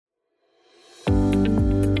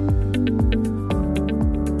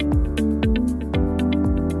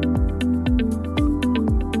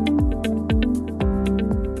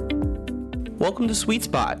Welcome to Sweet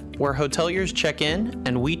Spot, where hoteliers check in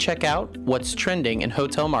and we check out what's trending in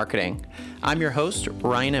hotel marketing. I'm your host,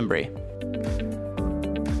 Ryan Embree.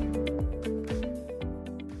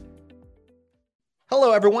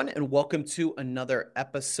 Hello, everyone, and welcome to another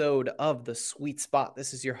episode of The Sweet Spot.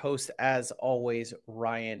 This is your host, as always,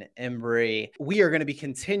 Ryan Embree. We are going to be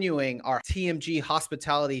continuing our TMG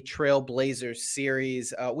Hospitality Trailblazers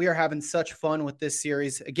series. We are having such fun with this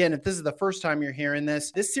series. Again, if this is the first time you're hearing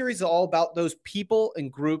this series is all about those people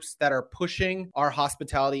and groups that are pushing our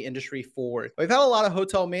hospitality industry forward. We've had a lot of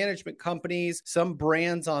hotel management companies, some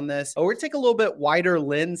brands on this. We're going to take a little bit wider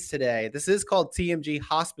lens today. This is called TMG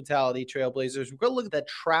Hospitality Trailblazers. We're going to look at the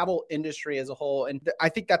travel industry as a whole. And I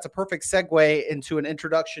think that's a perfect segue into an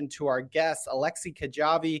introduction to our guest, Alexi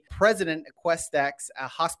Khajavi, President of Questex,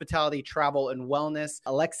 Hospitality, Travel, and Wellness.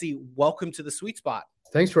 Alexi, welcome to the Sweet Spot.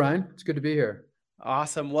 Thanks, Ryan. It's good to be here.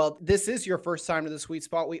 Awesome. Well, this is your first time to the Sweet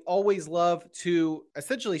Spot. We always love to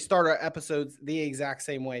essentially start our episodes the exact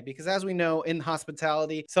same way, because as we know in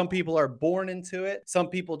hospitality, some people are born into it. Some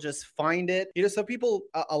people just find it. Some people,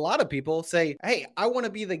 a lot of people say, hey, I want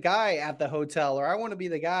to be the guy at the hotel, or I want to be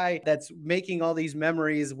the guy that's making all these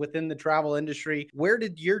memories within the travel industry. Where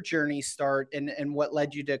did your journey start and what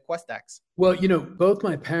led you to Questex? Well, both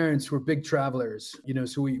my parents were big travelers,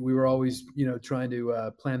 so we were always, trying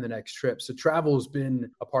to plan the next trip. So travel's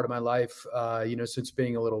been a part of my life, since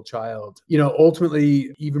being a little child.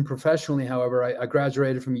 Ultimately, even professionally, however, I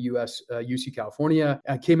graduated from UC California.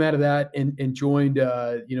 I came out of that and joined,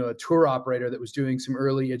 a tour operator that was doing some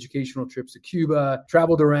early educational trips to Cuba,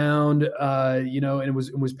 traveled around, and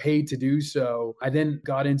was paid to do so. I then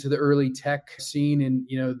got into the early tech scene in,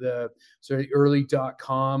 the sort of early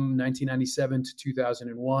 .com, 1997 to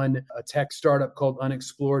 2001, a tech startup called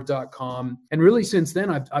unexplored.com. And really since then,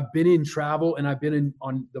 I've been in travel, and I've been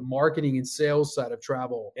on the marketing and sales side of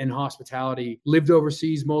travel and hospitality, lived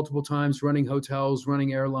overseas multiple times, running hotels,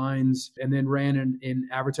 running airlines, and then ran an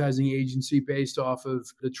advertising agency based off of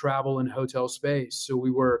the travel and hotel space. So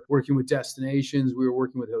we were working with destinations, we were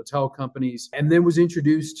working with hotel companies, and then was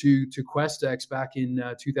introduced to Questex back in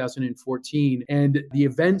 2014. And the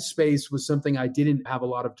event space was something I didn't have a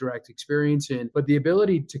lot of direct experience in, but the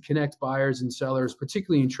ability to connect buyers and sellers,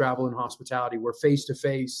 particularly in travel and hospitality, where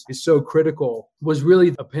face-to-face is so critical, was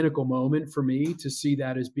really a pinnacle moment for me to see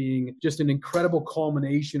that as being just an incredible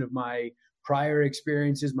culmination of my prior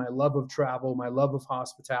experiences, my love of travel, my love of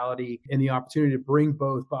hospitality, and the opportunity to bring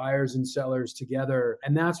both buyers and sellers together.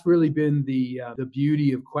 And that's really been the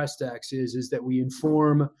beauty of Questex is that we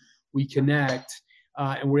inform, we connect,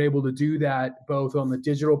 and we're able to do that both on the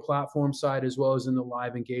digital platform side as well as in the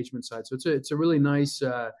live engagement side. So it's a really nice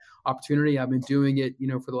opportunity. I've been doing it,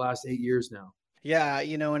 for the last 8 years now. Yeah,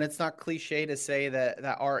 and it's not cliche to say that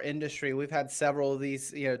our industry, we've had several of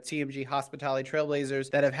these, TMG Hospitality Trailblazers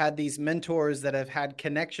that have had these mentors that have had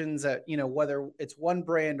connections at, whether it's one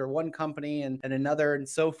brand or one company and another and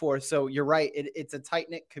so forth. So you're right. It's a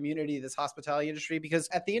tight-knit community, this hospitality industry, because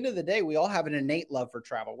at the end of the day, we all have an innate love for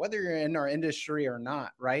travel, whether you're in our industry or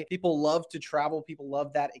not, right? People love to travel. People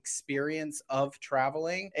love that experience of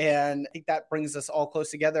traveling. And I think that brings us all close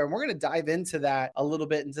together. And we're going to dive into that a little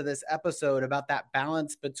bit into this episode about that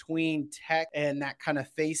balance between tech and that kind of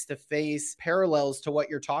face-to-face parallels to what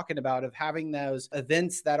you're talking about of having those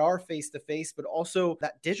events that are face-to-face, but also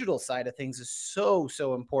that digital side of things is so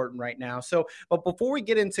important right now. So, but before we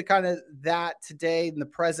get into kind of that today in the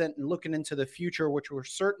present and looking into the future, which we're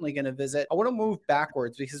certainly going to visit, I want to move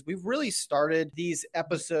backwards because we've really started these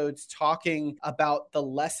episodes talking about the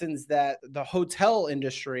lessons that the hotel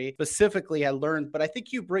industry specifically had learned. But I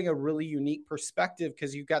think you bring a really unique perspective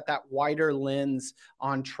because you've got that wider lens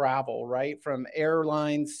on travel, right? From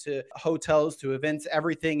airlines to hotels to events,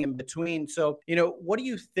 everything in between. So, what do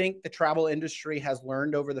you think the travel industry has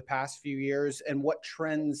learned over the past few years, and what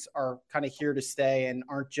trends are kind of here to stay and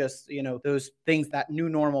aren't just, those things, that new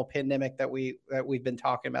normal pandemic that we've been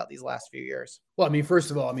talking about these last few years? Well,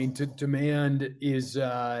 first of all, demand is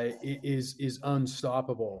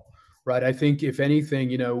unstoppable. Right. I think if anything,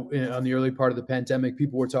 on the early part of the pandemic,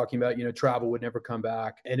 people were talking about, travel would never come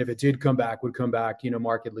back. And if it did come back, would come back,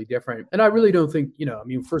 markedly different. And I really don't think,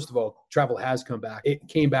 first of all, travel has come back. It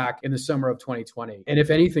came back in the summer of 2020. And if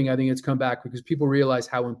anything, I think it's come back because people realize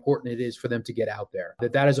how important it is for them to get out there,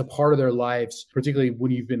 that is a part of their lives, particularly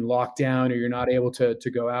when you've been locked down or you're not able to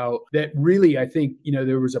go out. That really, I think,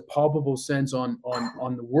 there was a palpable sense on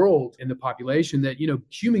the world and the population that,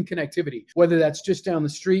 human connectivity, whether that's just down the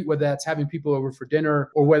street, whether that's that's having people over for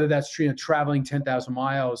dinner, or whether that's traveling 10,000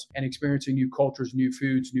 miles and experiencing new cultures, new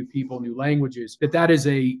foods, new people, new languages, that is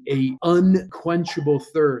a unquenchable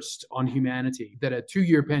thirst on humanity, that a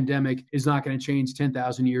 2-year pandemic is not going to change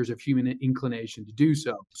 10,000 years of human inclination to do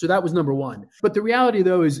so. So that was number one. But the reality,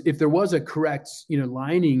 though, is if there was a correct,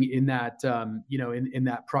 lining in that, in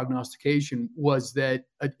that prognostication, was that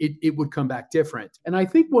it would come back different. And I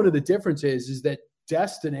think one of the differences is that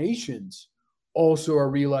destinations also are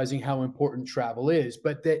realizing how important travel is,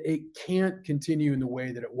 but that it can't continue in the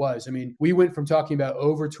way that it was. I mean, we went from talking about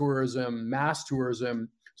over tourism, mass tourism,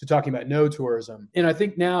 to talking about no tourism. And I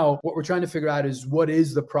think now what we're trying to figure out is what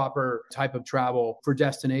is the proper type of travel for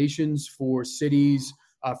destinations, for cities,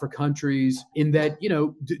 for countries, in that,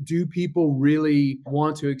 do people really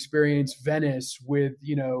want to experience Venice with,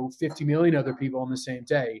 50 million other people on the same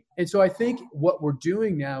day? And so I think what we're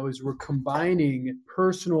doing now is we're combining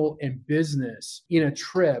personal and business in a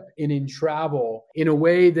trip and in travel in a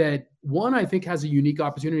way that, one, I think has a unique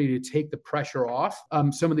opportunity to take the pressure off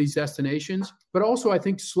some of these destinations, but also I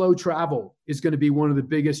think slow travel is going to be one of the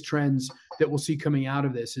biggest trends that we'll see coming out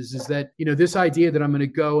of this is that, this idea that I'm going to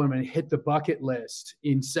go and I'm going to hit the bucket list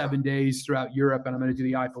in 7 days throughout Europe, and I'm going to do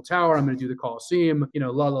the Eiffel Tower, I'm going to do the Colosseum,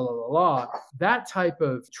 that type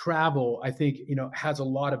of travel, I think, has a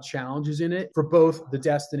lot of challenges in it for both the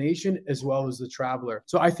destination as well as the traveler.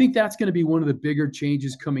 So I think that's going to be one of the bigger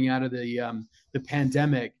changes coming out of the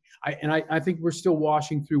pandemic. I think we're still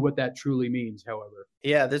washing through what that truly means, however.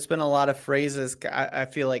 Yeah, there's been a lot of phrases I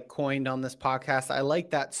feel like coined on this podcast. I like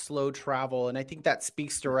that slow travel. And I think that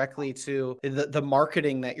speaks directly to the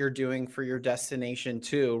marketing that you're doing for your destination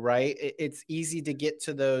too, right? It's easy to get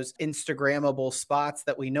to those Instagrammable spots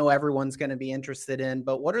that we know everyone's going to be interested in.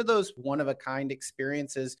 But what are those one-of-a-kind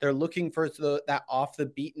experiences? They're looking for that off the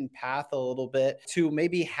beaten path a little bit to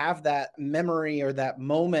maybe have that memory or that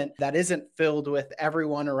moment that isn't filled with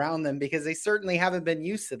everyone around them, because they certainly haven't been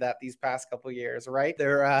used to that these past couple of years, right?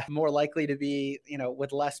 They're more likely to be,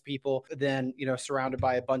 with less people than, surrounded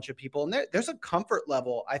by a bunch of people. And there's a comfort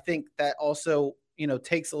level, I think, that also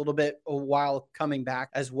takes a little bit a while coming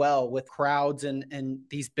back as well with crowds and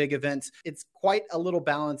these big events. It's quite a little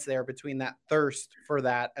balance there between that thirst for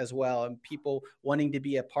that as well and people wanting to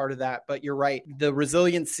be a part of that. But you're right, the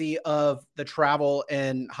resiliency of the travel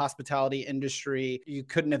and hospitality industry, you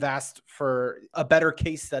couldn't have asked for a better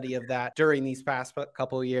case study of that during these past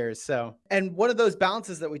couple of years. So, and one of those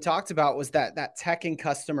balances that we talked about was that tech and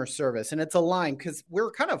customer service. And it's aligned because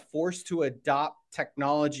we're kind of forced to adopt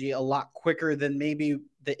technology a lot quicker than maybe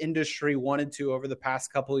the industry wanted to over the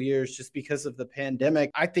past couple of years just because of the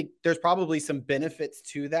pandemic. I think there's probably some benefits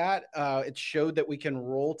to that. It showed that we can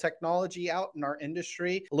roll technology out in our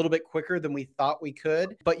industry a little bit quicker than we thought we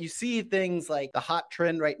could. But you see things like the hot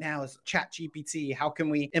trend right now is ChatGPT. How can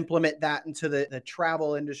we implement that into the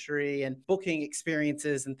travel industry and booking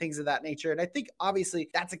experiences and things of that nature? And I think obviously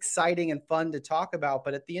that's exciting and fun to talk about.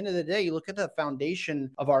 But at the end of the day, you look at the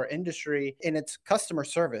foundation of our industry and it's customer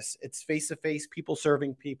service. It's face-to-face, people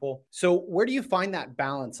serving people. So where do you find that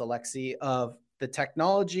balance, Alexi, of the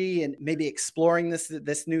technology and maybe exploring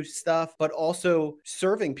this new stuff, but also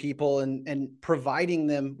serving people and providing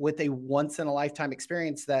them with a once in a lifetime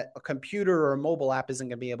experience that a computer or a mobile app isn't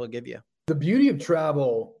going to be able to give you? The beauty of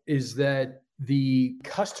travel is that the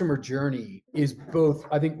customer journey is both,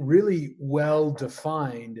 I think, really well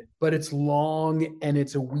defined, but it's long and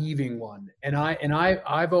it's a weaving one. And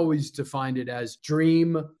I've always defined it as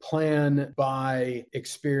dream, plan, buy,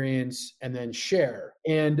 experience, and then share.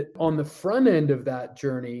 And on the front end of that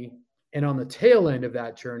journey and on the tail end of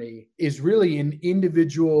that journey is really an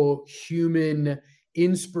individual human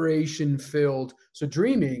inspiration filled. So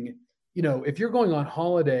dreaming, if you're going on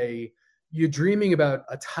holiday, you're dreaming about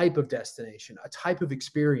a type of destination, a type of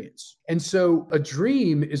experience. And so a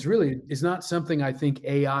dream is not something I think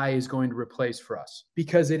AI is going to replace for us,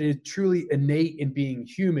 because it is truly innate in being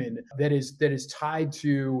human that is tied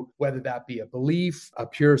to whether that be a belief, a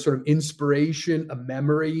pure sort of inspiration, a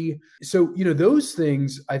memory. So, those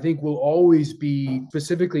things I think will always be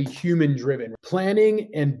specifically human driven. Planning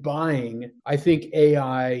and buying, I think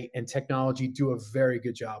AI and technology do a very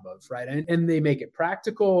good job of, right? And they make it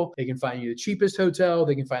practical. They can find you the cheapest hotel.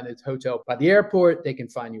 They can find the hotel by the airport. They can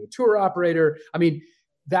find you a tour operator. I mean,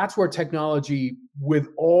 that's where technology, with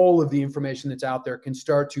all of the information that's out there, can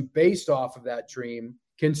start to, based off of that dream,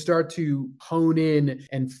 can start to hone in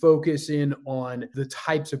and focus in on the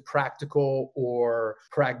types of practical or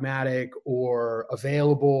pragmatic or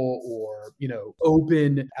available or,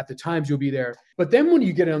 open at the times you'll be there. But then when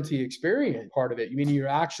you get onto the experience part of it, you're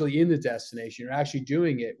actually in the destination, you're actually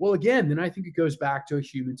doing it. Well, again, then I think it goes back to a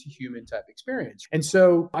human to human type experience. And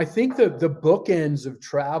so I think the bookends of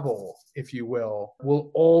travel, if you will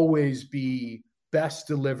always be best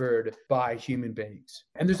delivered by human beings.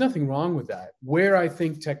 And there's nothing wrong with that. Where I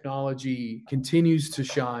think technology continues to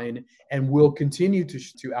shine and will continue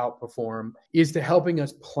to outperform is to helping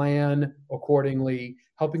us plan accordingly,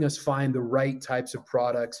 helping us find the right types of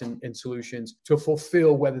products and solutions to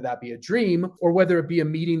fulfill, whether that be a dream or whether it be a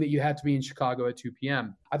meeting that you had to be in Chicago at 2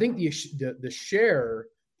 p.m. I think the share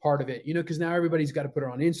part of it, because now everybody's got to put it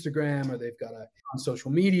on Instagram or they've got to on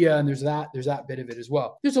social media, and there's that bit of it as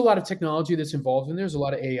well. There's a lot of technology that's involved and there's a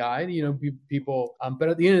lot of AI, people, but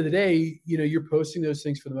at the end of the day, you're posting those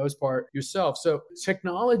things for the most part yourself. So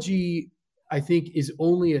technology, I think, is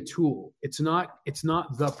only a tool. It's not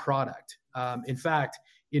the product. In fact,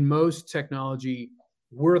 in most technology,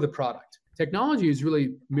 we're the product. Technology is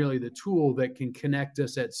really merely the tool that can connect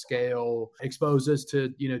us at scale, expose us to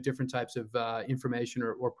different types of information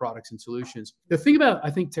or products and solutions. The thing about, I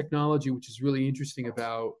think, technology, which is really interesting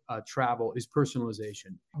about travel, is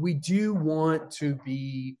personalization. We do want to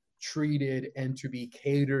be treated and to be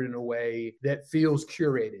catered in a way that feels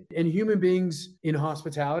curated. And human beings in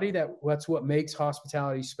hospitality, that's what makes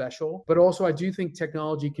hospitality special. But also, I do think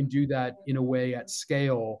technology can do that in a way at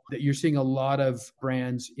scale that you're seeing a lot of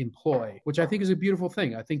brands employ, which I think is a beautiful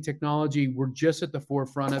thing. I think technology, we're just at the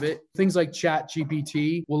forefront of it. Things like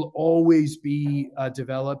ChatGPT will always be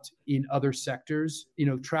developed in other sectors.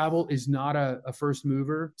 Travel is not a first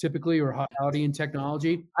mover typically, or hospitality in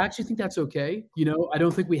technology. I actually think that's okay. I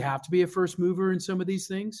don't think we have to be a first mover in some of these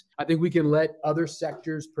things. I think we can let other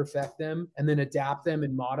sectors perfect them and then adapt them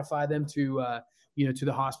and modify them to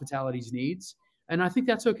the hospitality's needs. And I think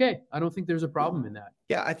that's okay. I don't think there's a problem in that.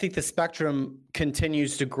 Yeah, I think the spectrum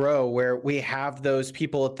continues to grow where we have those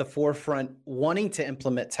people at the forefront wanting to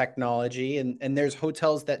implement technology. And there's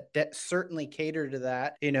hotels that certainly cater to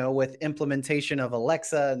that, with implementation of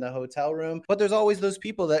Alexa in the hotel room. But there's always those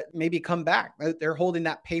people that maybe come back. They're holding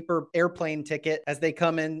that paper airplane ticket as they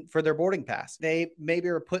come in for their boarding pass. They maybe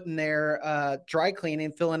are putting their dry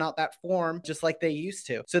cleaning, filling out that form just like they used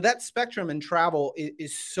to. So that spectrum in travel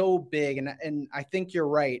is so big. And I think you're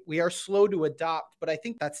right. We are slow to adopt, but I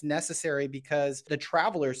think that's necessary because the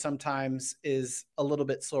traveler sometimes is a little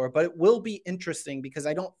bit slower, but it will be interesting because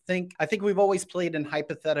I think we've always played in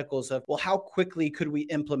hypotheticals of, well, how quickly could we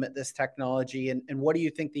implement this technology? And what do you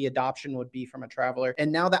think the adoption would be from a traveler?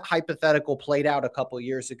 And now that hypothetical played out a couple of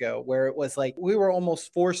years ago where it was like, we were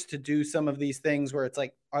almost forced to do some of these things where it's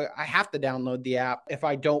like, I have to download the app if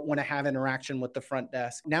I don't want to have interaction with the front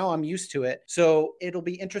desk. Now I'm used to it. So it'll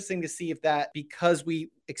be interesting to see if that, because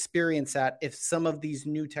we experience that, if some of these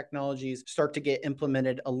new technologies start to get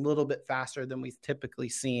implemented a little bit faster than we've typically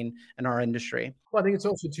seen in our industry. Well, I think it's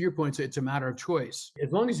also, to your point, it's a matter of choice.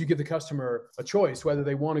 As long as you give the customer a choice, whether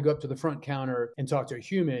they want to go up to the front counter and talk to a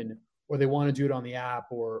human, or they want to do it on the app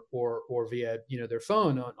or via their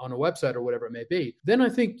phone on a website or whatever it may be, then I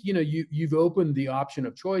think you've opened the option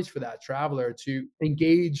of choice for that traveler to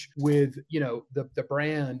engage with the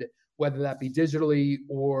brand, whether that be digitally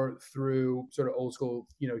or through sort of old school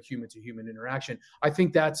human to human interaction. I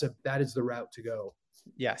think that is the route to go.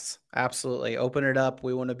 Yes, absolutely. Open it up.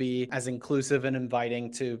 We want to be as inclusive and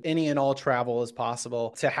inviting to any and all travel as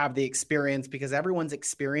possible to have the experience, because everyone's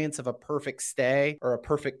experience of a perfect stay or a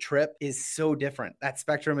perfect trip is so different. That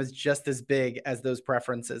spectrum is just as big as those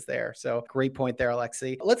preferences there. So great point there,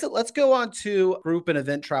 Alexi. Let's go on to group and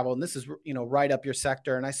event travel. And this is, right up your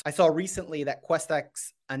sector. And I saw recently that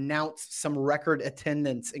Questex announced some record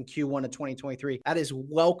attendance in Q1 of 2023. That is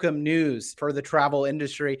welcome news for the travel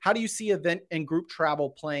industry. How do you see event and group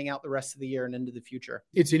travel playing out the rest of the year and into the future?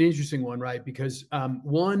 It's an interesting one, right? Because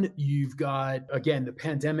one, you've got, again, the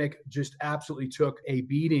pandemic just absolutely took a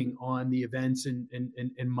beating on the events in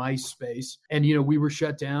MICE space. And, we were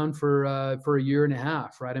shut down for a year and a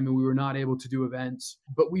half, right? I mean, we were not able to do events,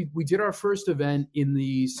 but we did our first event in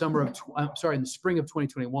the spring of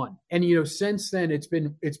 2021. And, since then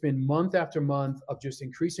it's been month after month of just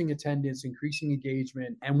increasing attendance, increasing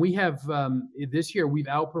engagement. And we have, this year, we've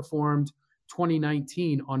outperformed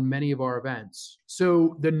 2019 on many of our events.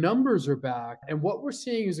 So the numbers are back. And what we're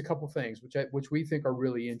seeing is a couple of things, which we think are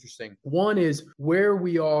really interesting. One is where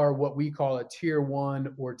we are, what we call a tier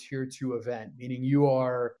 1 or tier 2 event, meaning you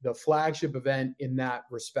are the flagship event in that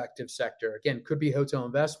respective sector. Again, could be hotel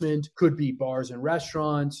investment, could be bars and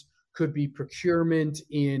restaurants, could be procurement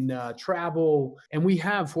in travel. And we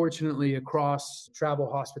have, fortunately, across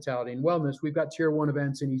travel, hospitality, and wellness, we've got tier 1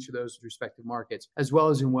 events in each of those respective markets, as well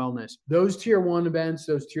as in wellness. Those tier 1 events,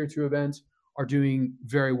 those tier 2 events are doing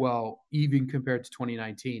very well, even compared to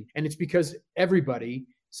 2019. And it's because everybody,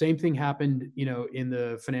 same thing happened, in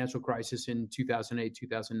the financial crisis in 2008,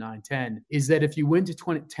 2009, 10, is that if you went to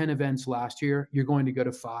 10 events last year, you're going to go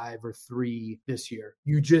to 5 or 3 this year.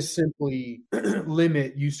 You just simply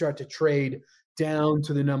you start to trade down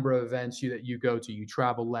to the number of events that you go to. You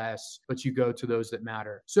travel less, but you go to those that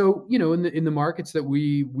matter. So, in the markets that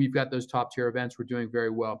we've got those top tier events, we're doing very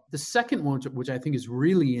well. The second one, which I think is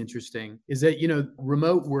really interesting, is that,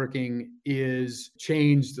 remote working is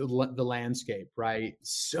changed the landscape, right?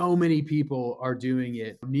 So many people are doing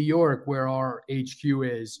it. New York, where our HQ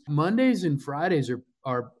is, Mondays and Fridays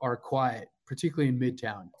are quiet, particularly in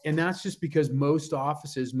Midtown. And that's just because most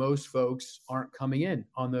offices, most folks aren't coming in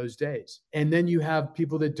on those days. And then you have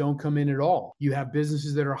people that don't come in at all. You have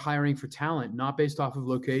businesses that are hiring for talent, not based off of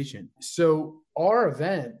location. So our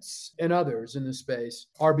events and others in the space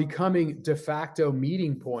are becoming de facto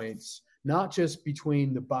meeting points, not just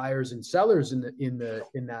between the buyers and sellers in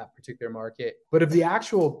that particular market, but of the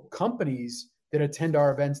actual companies that attend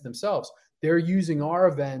our events themselves. They're using our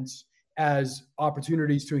events as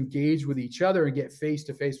opportunities to engage with each other and get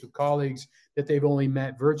face-to-face with colleagues that they've only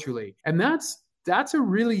met virtually. And that's a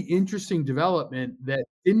really interesting development that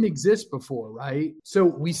didn't exist before, right? So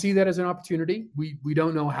we see that as an opportunity. We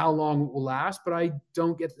don't know how long it will last, but I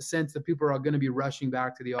don't get the sense that people are going to be rushing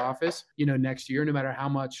back to the office, next year, no matter how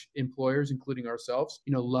much employers, including ourselves,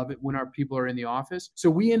 love it when our people are in the office.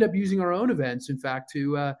 So we end up using our own events, in fact,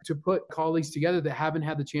 to put colleagues together that haven't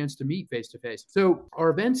had the chance to meet face to face. So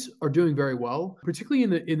our events are doing very well, particularly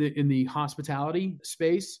in the hospitality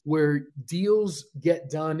space, where deals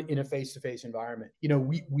get done in a face to face environment.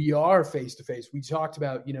 We are face to face. We talked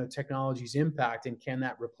about technology's impact and can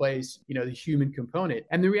that replace the human component,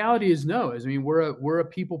 and the reality is no. We're a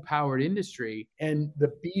people powered industry, and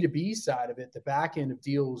the B2B side of it, the back end of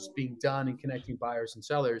deals being done and connecting buyers and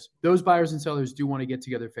sellers, those buyers and sellers do want to get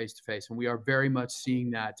together face to face, and we are very much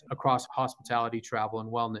seeing that across hospitality, travel,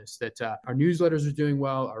 and wellness, that our newsletters are doing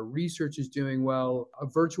well, our research is doing well, our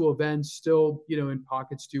virtual events still in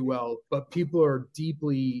pockets do well, but people are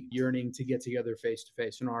deeply yearning to get together face to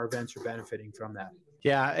face, and our events are benefiting from that.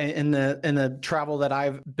 Yeah, in the travel that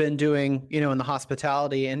I've been doing, in the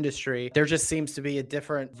hospitality industry, there just seems to be a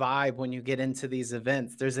different vibe when you get into these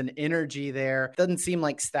events. There's an energy there. It doesn't seem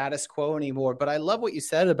like status quo anymore. But I love what you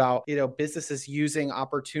said about, businesses using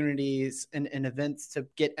opportunities and events to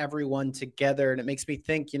get everyone together. And it makes me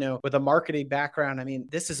think, with a marketing background,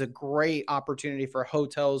 this is a great opportunity for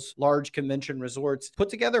hotels, large convention resorts, put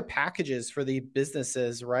together packages for the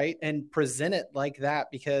businesses, right? And present it like that,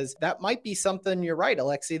 because that might be something, you're right,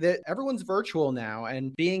 Alexi, that everyone's virtual now,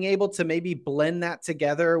 and being able to maybe blend that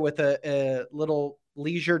together with a little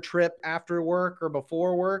leisure trip after work or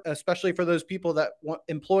before work, especially for those people that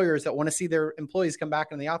employers that want to see their employees come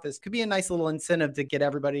back in the office, could be a nice little incentive to get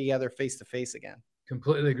everybody together face to face again.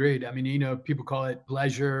 Completely agreed. People call it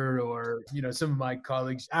pleasure, or, some of my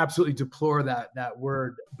colleagues absolutely deplore that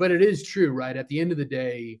word, but it is true, right? At the end of the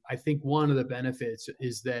day, I think one of the benefits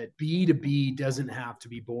is that B2B doesn't have to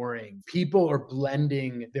be boring. People are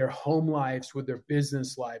blending their home lives with their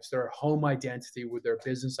business lives, their home identity with their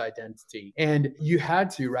business identity. And you had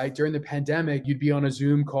to, right? During the pandemic, you'd be on a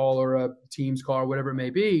Zoom call or a Teams call or whatever it may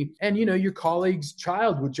be. And, your colleague's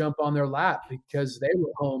child would jump on their lap because they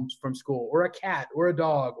were home from school, or a cat, or a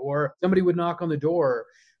dog, or somebody would knock on the door.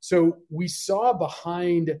 So we saw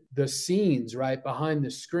behind the scenes, right, behind the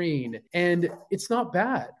screen, and it's not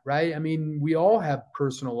bad, right? We all have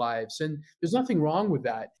personal lives, and there's nothing wrong with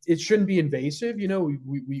that. It shouldn't be invasive.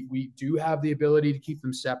 We do have the ability to keep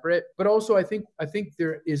them separate, but also I think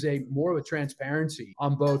there is a more of a transparency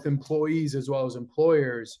on both employees as well as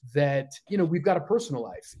employers that, we've got a personal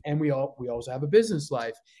life, and we also have a business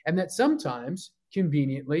life, and that sometimes,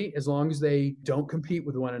 conveniently, as long as they don't compete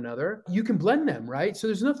with one another, you can blend them, right? So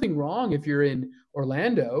there's nothing wrong if you're in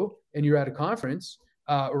Orlando and you're at a conference,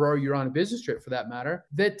 or you're on a business trip for that matter,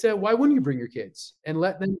 that why wouldn't you bring your kids and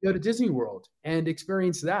let them go to Disney World and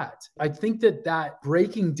experience that? I think that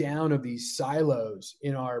breaking down of these silos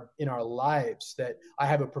in our lives, that I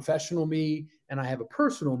have a professional me and I have a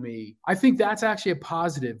personal me, I think that's actually a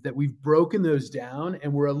positive, that we've broken those down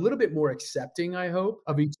and we're a little bit more accepting, I hope,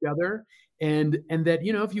 of each other. And that,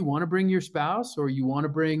 if you want to bring your spouse or you want to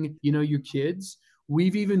bring, your kids,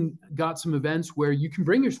 we've even got some events where you can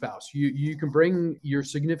bring your spouse, you can bring your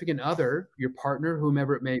significant other, your partner,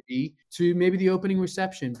 whomever it may be, to maybe the opening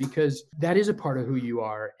reception, because that is a part of who you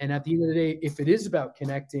are. And at the end of the day, if it is about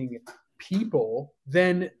connecting people,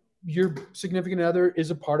 then your significant other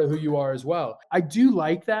is a part of who you are as well. I do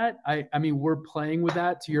like that. I mean, we're playing with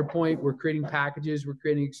that. To your point, we're creating packages, we're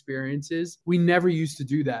creating experiences. We never used to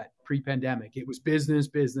do that pre-pandemic. It was business,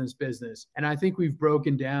 business, business. And I think we've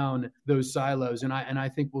broken down those silos, and I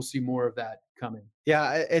think we'll see more of that coming.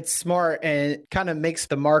 Yeah, it's smart, and it kind of makes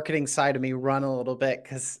the marketing side of me run a little bit,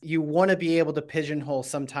 because you want to be able to pigeonhole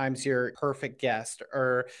sometimes your perfect guest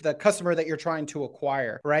or the customer that you're trying to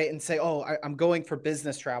acquire, right? And say, oh, I'm going for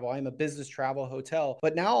business travel. I'm a business travel hotel.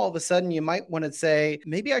 But now all of a sudden you might want to say,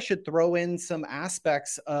 maybe I should throw in some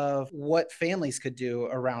aspects of what families could do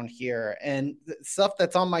around here and stuff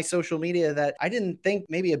that's on my social media that I didn't think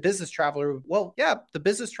maybe a business traveler, well, yeah, the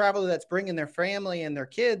business traveler that's bringing their family and their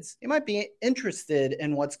kids, they might be interested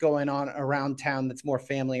in what's going on around town that's more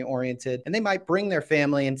family oriented. And they might bring their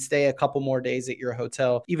family and stay a couple more days at your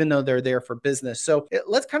hotel, even though they're there for business. So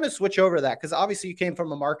let's kind of switch over to that, because obviously you came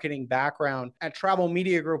from a marketing background. At Travel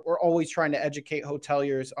Media Group, we're always trying to educate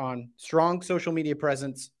hoteliers on strong social media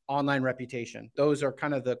presence, online reputation. Those are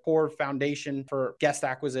kind of the core foundation for guest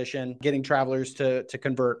acquisition, getting travelers to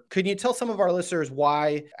convert. Could you tell some of our listeners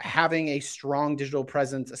why having a strong digital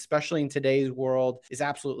presence, especially in today's world, is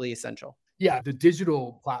absolutely essential? Yeah, the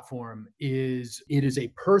digital platform is a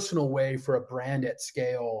personal way for a brand at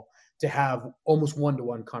scale to have almost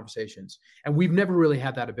one-to-one conversations. And we've never really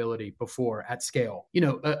had that ability before at scale. You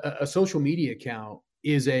know, a social media account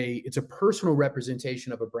it's a personal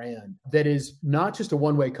representation of a brand that is not just a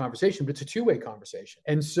one-way conversation, but it's a two-way conversation.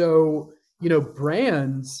 And so, you know,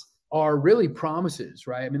 brands are really promises,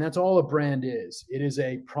 right? I mean, that's all a brand is. It is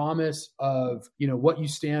a promise of, you know, what you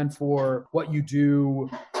stand for, what you do,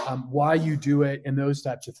 why you do it, and those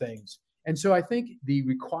types of things. And so I think the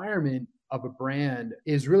requirement of a brand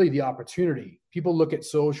is really the opportunity. People look at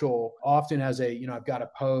social often as a, you know, I've got to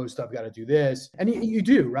post, I've got to do this. And you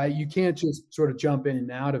do, right? You can't just sort of jump in and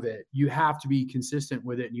out of it. You have to be consistent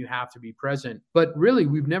with it and you have to be present. But really,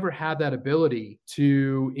 we've never had that ability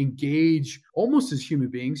to engage almost as human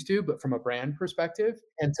beings do, but from a brand perspective,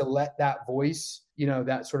 and to let that voice, you know,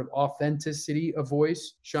 that sort of authenticity of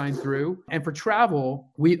voice shine through. And for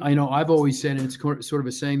travel, I know I've always said, and it's sort of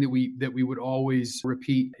a saying that we would always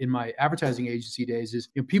repeat in my advertising agency days is,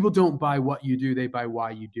 you know, people don't buy what you do, they buy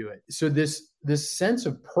why you do it. So this sense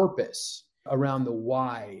of purpose around the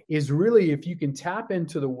why is really, if you can tap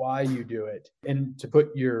into the why you do it, and to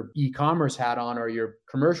put your e-commerce hat on or your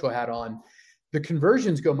commercial hat on, the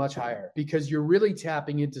conversions go much higher, because you're really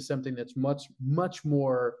tapping into something that's much, much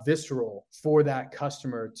more visceral for that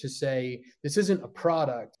customer to say, this isn't a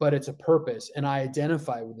product, but it's a purpose, and I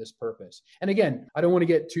identify with this purpose. And again, I don't want to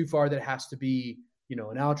get too far that it has to be, you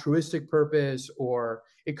know, an altruistic purpose, or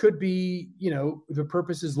it could be, you know, the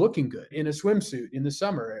purpose is looking good in a swimsuit in the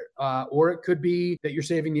summer, or it could be that you're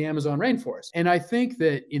saving the Amazon rainforest. And I think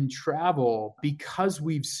that in travel, because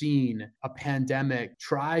we've seen a pandemic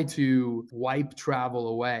try to wipe travel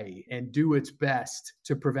away and do its best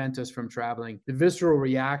to prevent us from traveling, the visceral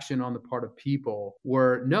reaction on the part of people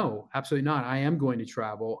were, no, absolutely not. I am going to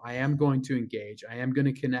travel. I am going to engage. I am going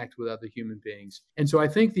to connect with other human beings. And so I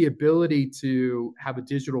think the ability to have a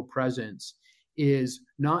digital presence is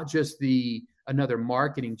not just another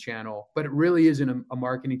marketing channel, but it really is a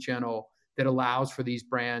marketing channel that allows for these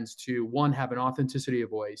brands to, one, have an authenticity of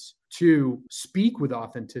voice, two, speak with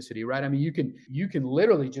authenticity, right? I mean, you can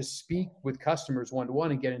literally just speak with customers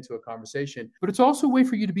one-to-one and get into a conversation, but it's also a way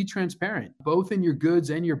for you to be transparent, both in your goods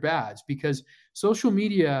and your bads, because social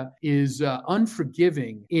media is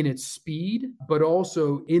unforgiving in its speed, but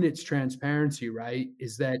also in its transparency, right?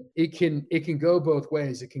 Is that it can go both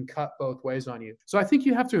ways. It can cut both ways on you. So I think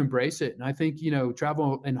you have to embrace it. And I think, you know,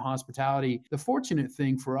 travel and hospitality, the fortunate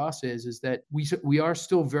thing for us is that we are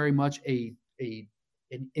still very much an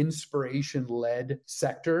inspiration-led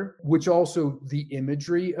sector, which also the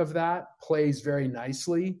imagery of that plays very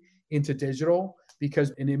nicely into digital,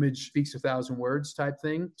 because an image speaks 1,000 words type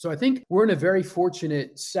thing. So I think we're in a very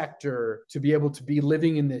fortunate sector to be able to be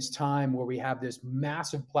living in this time where we have this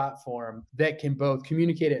massive platform that can both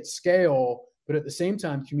communicate at scale, but at the same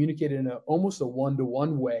time communicate in almost a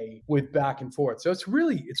one-to-one way with back and forth. So it's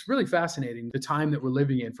really fascinating the time that we're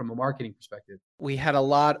living in from a marketing perspective. We had a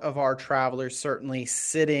lot of our travelers certainly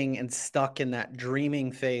sitting and stuck in that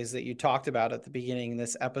dreaming phase that you talked about at the beginning of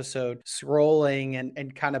this episode, scrolling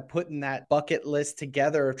and kind of putting that bucket list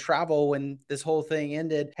together of travel when this whole thing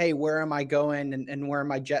ended. Hey, where am I going and where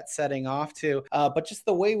am I jet setting off to? But just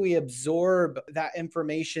the way we absorb that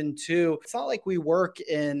information too, it's not like we work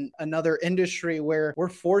in another industry where we're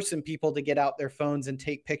forcing people to get out their phones and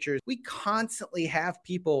take pictures. We constantly have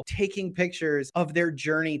people taking pictures of their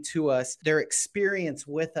journey to us, their experience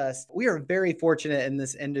with us. We are very fortunate in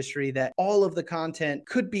this industry that all of the content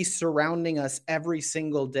could be surrounding us every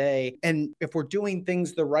single day. And if we're doing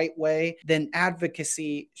things the right way, then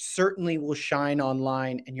advocacy certainly will shine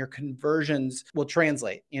online and your conversions will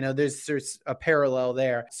translate. There's a parallel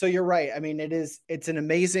there. So you're right. I mean, it's an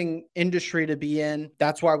amazing industry to be in.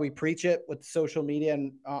 That's why we preach it with social media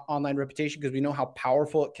and online reputation, because we know how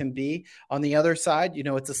powerful it can be. On the other side,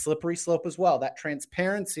 it's a slippery slope as well. That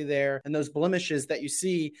transparency there and those blemishes that you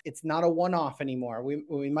see, it's not a one-off anymore.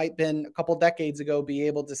 We might been a couple decades ago be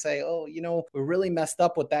able to say, oh, we really messed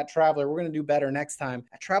up with that traveler. We're going to do better next time.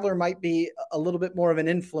 A traveler might be a little bit more of an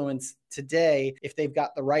influence today if they've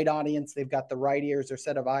got the right audience, they've got the right ears or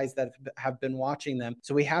set of eyes that have been watching them.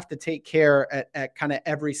 So we have to take care at kind of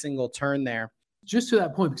every single turn there. Just to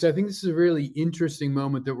that point, because I think this is a really interesting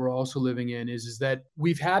moment that we're also living in, is that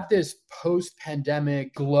we've had this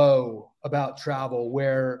post-pandemic glow about travel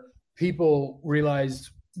where people realized,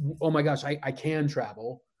 oh my gosh, I can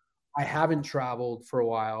travel. I haven't traveled for a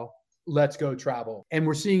while. Let's go travel. And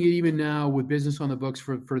we're seeing it even now with business on the books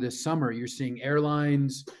for this summer. You're seeing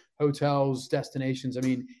airlines, hotels, destinations. I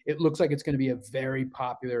mean, it looks like it's going to be a very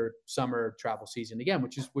popular summer travel season again,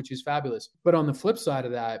 which is fabulous. But on the flip side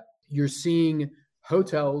of that, you're seeing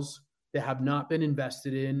hotels that have not been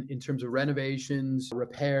invested in terms of renovations,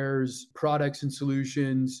 repairs, products and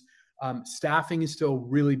solutions. Staffing is still a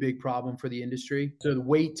really big problem for the industry. So the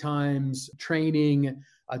wait times, training,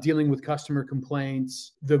 dealing with customer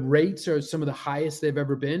complaints. The rates are some of the highest they've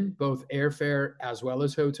ever been, both airfare as well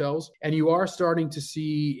as hotels. And you are starting to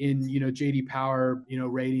see in, JD Power,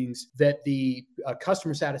 ratings that the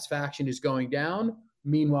customer satisfaction is going down.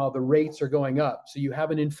 Meanwhile, the rates are going up. So you have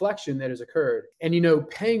an inflection that has occurred. And,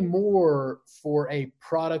 paying more for a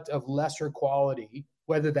product of lesser quality,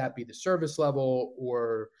 whether that be the service level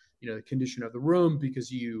or, the condition of the room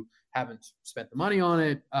because you haven't spent the money on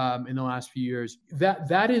it in the last few years,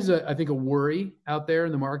 that is, I think, a worry out there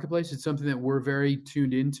in the marketplace. It's something that we're very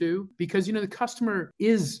tuned into because, the customer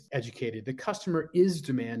is educated. The customer is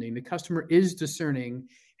demanding. The customer is discerning.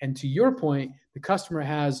 And to your point, the customer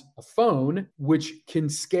has a phone which can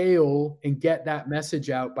scale and get that message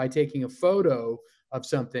out by taking a photo of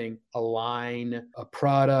something, a line, a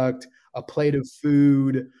product, a plate of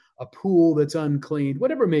food, a pool that's unclean,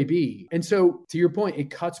 whatever it may be. And so to your point, it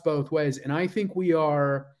cuts both ways. And I think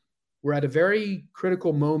we're at a very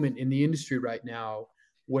critical moment in the industry right now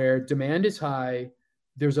where demand is high.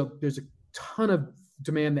 There's a ton of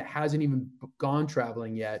demand that hasn't even gone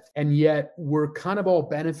traveling yet. And yet we're kind of all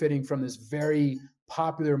benefiting from this very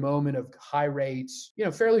popular moment of high rates,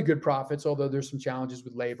 fairly good profits, although there's some challenges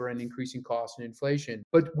with labor and increasing costs and inflation.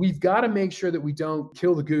 But we've got to make sure that we don't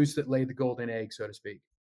kill the goose that laid the golden egg, so to speak.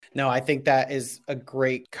 No, I think that is a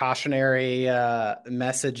great cautionary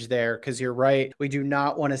message there because you're right. We do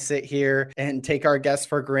not want to sit here and take our guests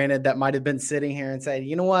for granted that might have been sitting here and say,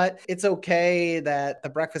 you know what, it's okay that the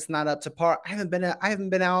breakfast's not up to par. I haven't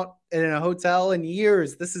been out in a hotel in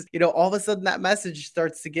years. This is, all of a sudden that message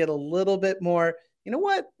starts to get a little bit more, you know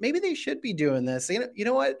what, maybe they should be doing this. You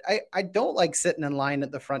know what, I don't like sitting in line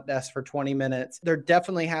at the front desk for 20 minutes. There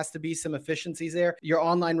definitely has to be some efficiencies there. Your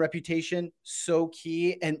online reputation, so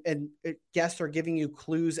key. And guests are giving you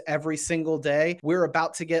clues every single day. We're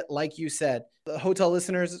about to get, like you said, the hotel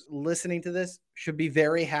listeners listening to this should be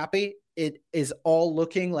very happy. It is all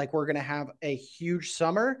looking like we're going to have a huge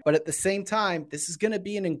summer, but at the same time, this is going to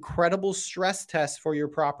be an incredible stress test for your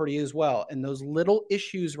property as well. And those little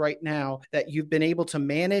issues right now that you've been able to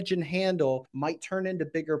manage and handle might turn into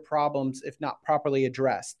bigger problems if not properly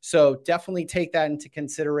addressed. So definitely take that into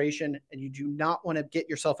consideration. And you do not want to get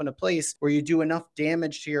yourself in a place where you do enough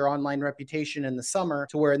damage to your online reputation in the summer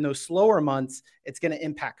to where in those slower months, it's going to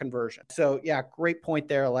impact conversion. So yeah, Yeah, great point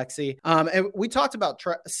there, Alexi. And we talked about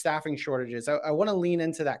staffing shortages. I want to lean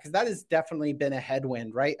into that because that has definitely been a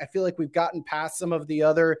headwind, right? I feel like we've gotten past some of the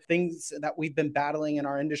other things that we've been battling in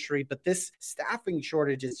our industry, but this staffing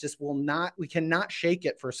shortages just we cannot shake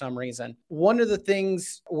it for some reason. One of the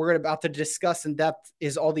things we're about to discuss in depth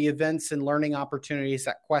is all the events and learning opportunities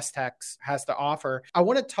that Questex has to offer. I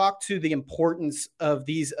want to talk to the importance of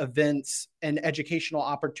these events and educational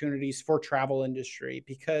opportunities for travel industry,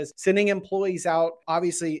 because sending employees out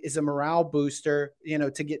obviously is a morale booster,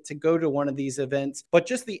 to get to go to one of these events, but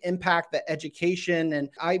just the impact that education, and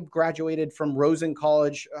I graduated from Rosen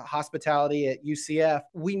College Hospitality at UCF.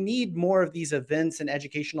 We need more of these events and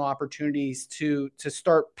educational opportunities to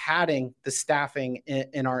start padding the staffing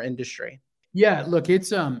in our industry. Yeah, look, it's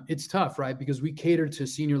tough, right? Because we cater to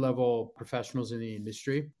senior level professionals in the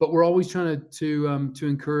industry, but we're always trying to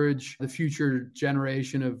encourage the future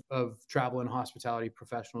generation of travel and hospitality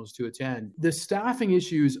professionals to attend. The staffing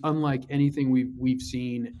issue is unlike anything we've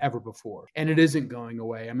seen ever before, and it isn't going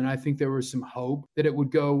away. I mean, I think there was some hope that it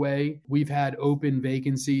would go away. We've had open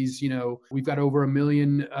vacancies. We've got over 1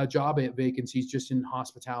 million job vacancies just in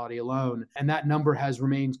hospitality alone, and that number has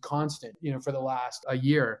remained constant, for the last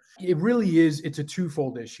year. It really it's a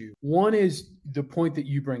twofold issue. One is the point that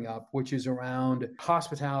you bring up, which is around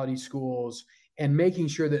hospitality schools and making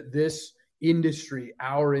sure that this industry,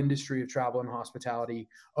 our industry of travel and hospitality,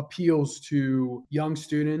 appeals to young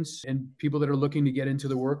students and people that are looking to get into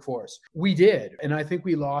the workforce. We did. And I think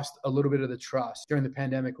we lost a little bit of the trust during the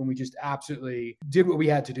pandemic when we just absolutely did what we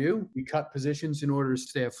had to do. We cut positions in order to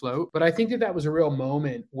stay afloat. But I think that was a real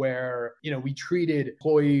moment where, we treated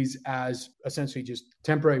employees as essentially just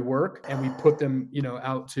temporary work, and we put them,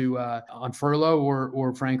 out to on furlough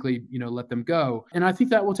or frankly, let them go. And I think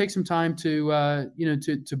that will take some time to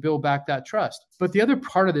build back that trust. But the other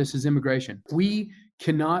part of this is immigration. We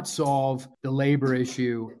cannot solve the labor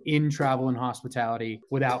issue in travel and hospitality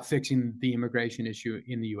without fixing the immigration issue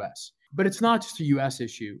in the US. But it's not just a US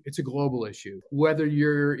issue, it's a global issue. Whether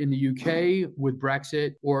you're in the UK with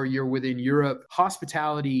Brexit or you're within Europe,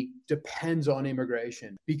 hospitality depends on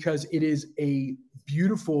immigration because it is a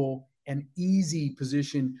beautiful and easy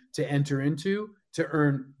position to enter into, to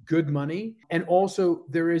earn good money. And also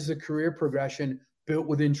there is a career progression built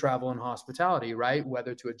within travel and hospitality, right?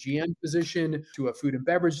 Whether to a GM position, to a food and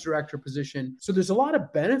beverage director position. So there's a lot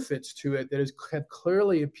of benefits to it that have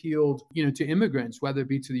clearly appealed, to immigrants, whether it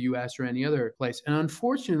be to the US or any other place. And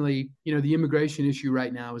unfortunately, the immigration issue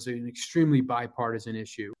right now is an extremely bipartisan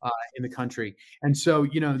issue in the country. And so,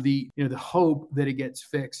 the hope that it gets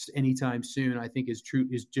fixed anytime soon, I think is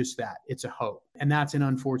just that. It's a hope. And that's an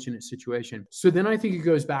unfortunate situation. So then I think it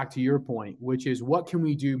goes back to your point, which is what can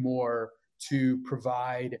we do more to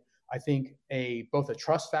provide, I think, both a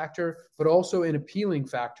trust factor, but also an appealing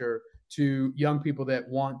factor to young people that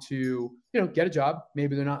want to, get a job.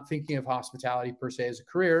 Maybe they're not thinking of hospitality per se as a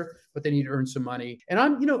career, but they need to earn some money. And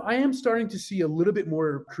I am starting to see a little bit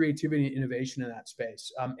more creativity and innovation in that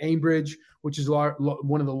space. Embree, which is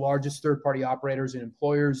one of the largest third-party operators and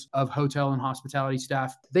employers of hotel and hospitality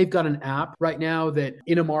staff, they've got an app right now that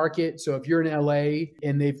in a market. So if you're in LA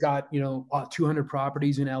and they've got, 200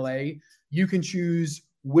 properties in LA, you can choose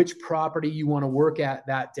which property you want to work at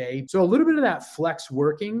that day. So a little bit of that flex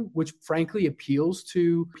working, which frankly appeals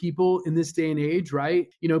to people in this day and age, right?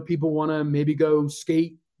 People want to maybe go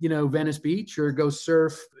skate, Venice Beach or go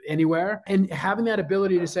surf anywhere. And having that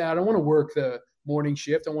ability to say, I don't want to work the morning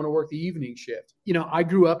shift. I want to work the evening shift. I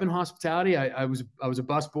grew up in hospitality. I was a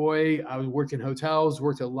busboy. I worked in hotels,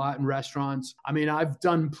 worked a lot in restaurants. I mean, I've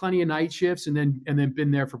done plenty of night shifts and then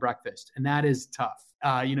been there for breakfast. And that is tough.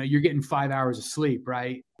 You're getting 5 hours of sleep,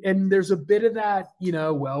 right? And there's a bit of that, we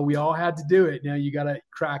all had to do it. Now you got to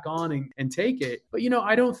crack on and take it. But,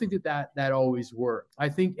 I don't think that always works. I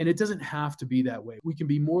think, and it doesn't have to be that way. We can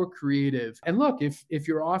be more creative. And look, if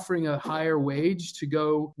you're offering a higher wage to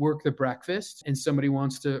go work the breakfast and somebody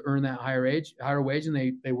wants to earn that higher wage and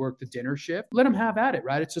they work the dinner shift, let them have at it,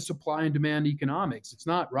 right? It's a supply and demand economics. It's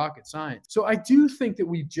not rocket science. So I do think that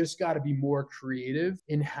we've just got to be more creative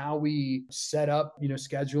in how we set up,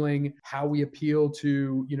 scheduling, how we appeal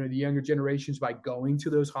to, the younger generations by going to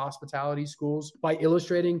those hospitality schools, by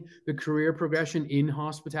illustrating the career progression in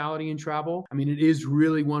hospitality and travel. I mean, it is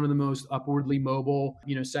really one of the most upwardly mobile,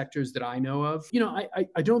 sectors that I know of.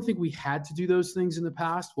 I don't think we had to do those things in the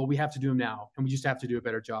past. Well, we have to do them now, and we just have to do a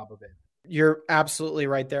better job of it. You're absolutely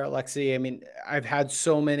right there, Alexi. I mean, I've had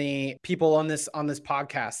so many people on this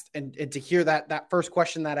podcast, and to hear that first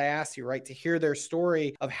question that I asked you, right, to hear their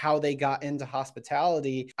story of how they got into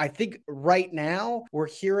hospitality. I think right now we're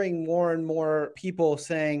hearing more and more people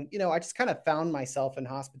saying, I just kind of found myself in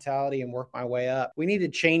hospitality and worked my way up. We need to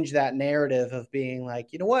change that narrative of being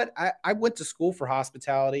like, you know what, I went to school for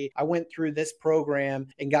hospitality. I went through this program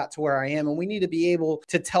and got to where I am. And we need to be able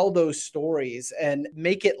to tell those stories and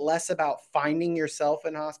make it less about finding yourself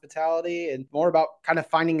in hospitality and more about kind of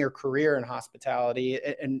finding your career in hospitality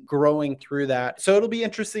and growing through that. So it'll be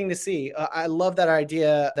interesting to see. I love that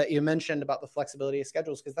idea that you mentioned about the flexibility of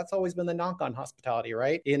schedules, because that's always been the knock on hospitality,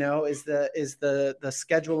 right? Is the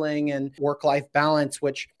scheduling and work-life balance,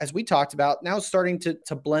 which, as we talked about, now is starting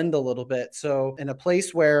to blend a little bit. So in a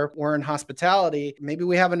place where we're in hospitality, maybe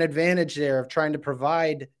we have an advantage there of trying to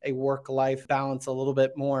provide a work-life balance a little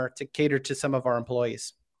bit more to cater to some of our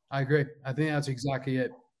employees. I agree. I think that's exactly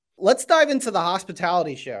it. Let's dive into the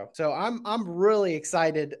hospitality show. So I'm really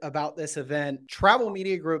excited about this event. Travel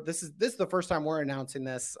Media Group, this is the first time we're announcing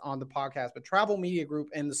this on the podcast, but Travel Media Group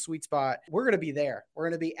and the Sweet Spot, we're going to be there. We're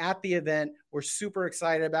going to be at the event. We're super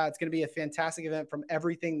excited about it. It's going to be a fantastic event from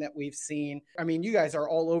everything that we've seen. I mean, you guys are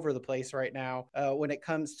all over the place right now when it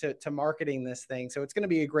comes to marketing this thing. So it's going to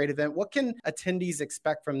be a great event. What can attendees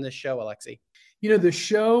expect from this show, Alexi?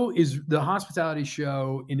 The hospitality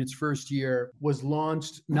show in its first year was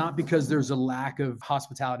launched not because there's a lack of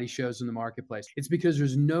hospitality shows in the marketplace. It's because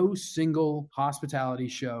there's no single hospitality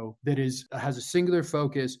show that has a singular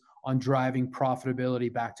focus on driving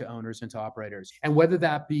profitability back to owners and to operators. And whether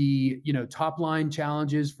that be, top line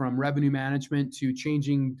challenges from revenue management to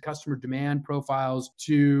changing customer demand profiles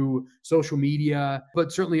to social media,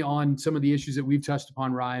 but certainly on some of the issues that we've touched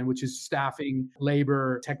upon, Ryan, which is staffing,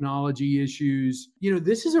 labor, technology issues.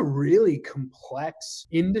 This is a really complex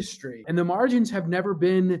industry, and the margins have never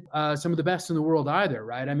been some of the best in the world either,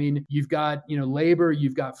 right? I mean, you've got, labor,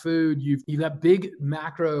 you've got food, you've got big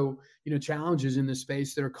macro, challenges in this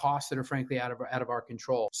space that are costs that are frankly out of our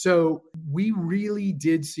control. So we really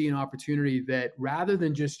did see an opportunity that rather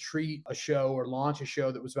than just treat a show or launch a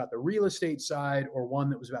show that was about the real estate side or one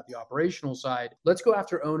that was about the operational side, let's go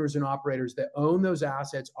after owners and operators that own those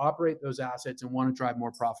assets, operate those assets, and want to drive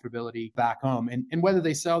more profitability back home. And whether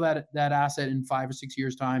they sell that asset in 5 or 6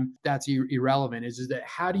 years' time, that's irrelevant. Is that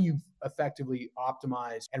how do you effectively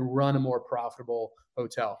optimize and run a more profitable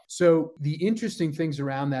hotel? So the interesting things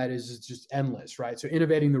around that is it's just endless, right? So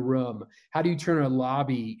innovating the room. How do you turn a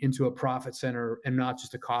lobby into a profit center and not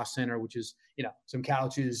just a cost center, which is, some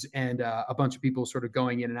couches and a bunch of people sort of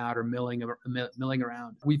going in and out or milling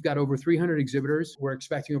around. We've got over 300 exhibitors. We're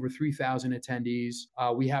expecting over 3,000 attendees.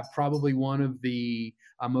 We have probably one of the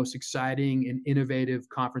most exciting and innovative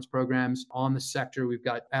conference programs on the sector. We've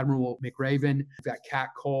got Admiral McRaven. We've got Kat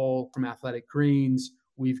Cole from Athletic Greens.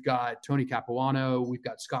 We've got Tony Capuano. We've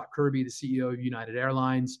got Scott Kirby, the CEO of United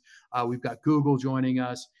Airlines. We've got Google joining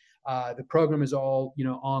us. The program is all,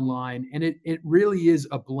 online, and it really is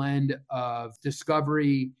a blend of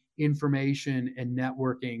discovery, information, and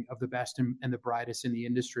networking of the best and the brightest in the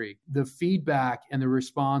industry. The feedback and the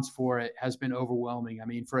response for it has been overwhelming. I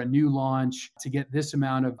mean, for a new launch, to get this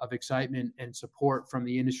amount of excitement and support from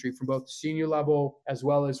the industry, from both the senior level as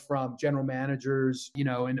well as from general managers,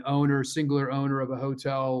 an singular owner of a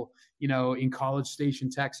hotel, in College Station,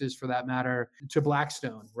 Texas, for that matter, to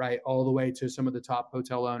Blackstone, right? All the way to some of the top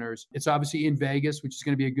hotel owners. It's obviously in Vegas, which is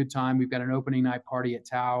going to be a good time. We've got an opening night party at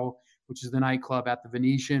Tao, which is the nightclub at the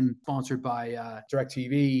Venetian, sponsored by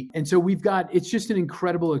DirecTV. And so it's just an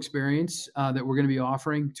incredible experience that we're going to be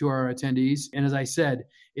offering to our attendees. And as I said,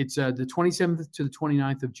 it's the 27th to the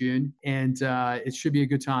 29th of June, and it should be a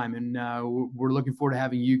good time. And we're looking forward to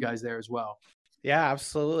having you guys there as well. Yeah,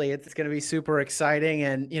 absolutely. It's going to be super exciting.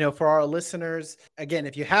 And, for our listeners, again,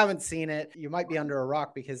 if you haven't seen it, you might be under a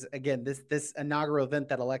rock because, again, this inaugural event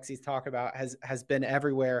that Alexi's talked about has been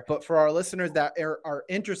everywhere. But for our listeners that are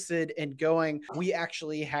interested in going, we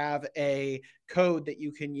actually have a code that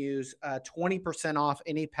you can use, 20% off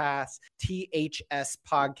any pass, THS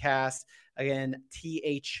podcast. Again,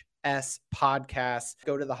 THS podcast.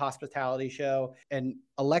 Go to the hospitality show, and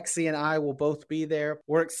Alexi and I will both be there.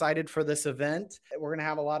 We're excited for this event. We're going to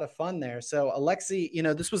have a lot of fun there. So Alexi,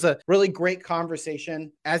 this was a really great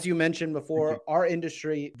conversation. As you mentioned before, our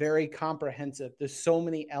industry, very comprehensive. There's so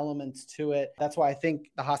many elements to it. That's why I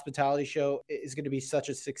think the hospitality show is going to be such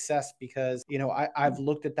a success because, I've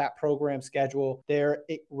looked at that program schedule there.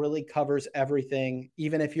 It really covers everything.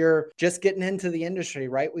 Even if you're just getting into the industry,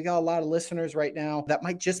 right? We got a lot of listeners right now that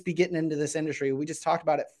might just be be getting into this industry. We just talked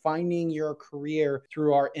about it, finding your career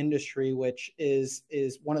through our industry, which is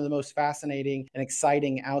one of the most fascinating and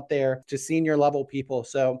exciting out there to senior level people.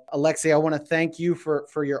 So Alexi, I want to thank you for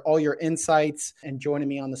all your insights and joining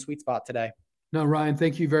me on the Sweet Spot today. No, Ryan,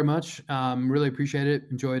 thank you very much. Really appreciate it.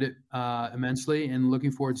 Enjoyed it immensely, and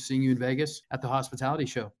looking forward to seeing you in Vegas at the hospitality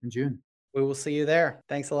show in June. We will see you there.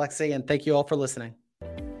 Thanks, Alexi, and thank you all for listening.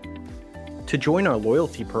 To join our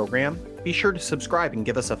loyalty program, be sure to subscribe and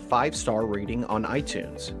give us a 5-star rating on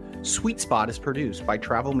iTunes. Sweet Spot is produced by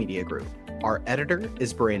Travel Media Group. Our editor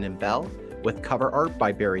is Brandon Bell, with cover art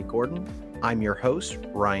by Barry Gordon. I'm your host,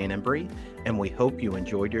 Ryan Embree, and we hope you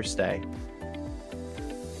enjoyed your stay.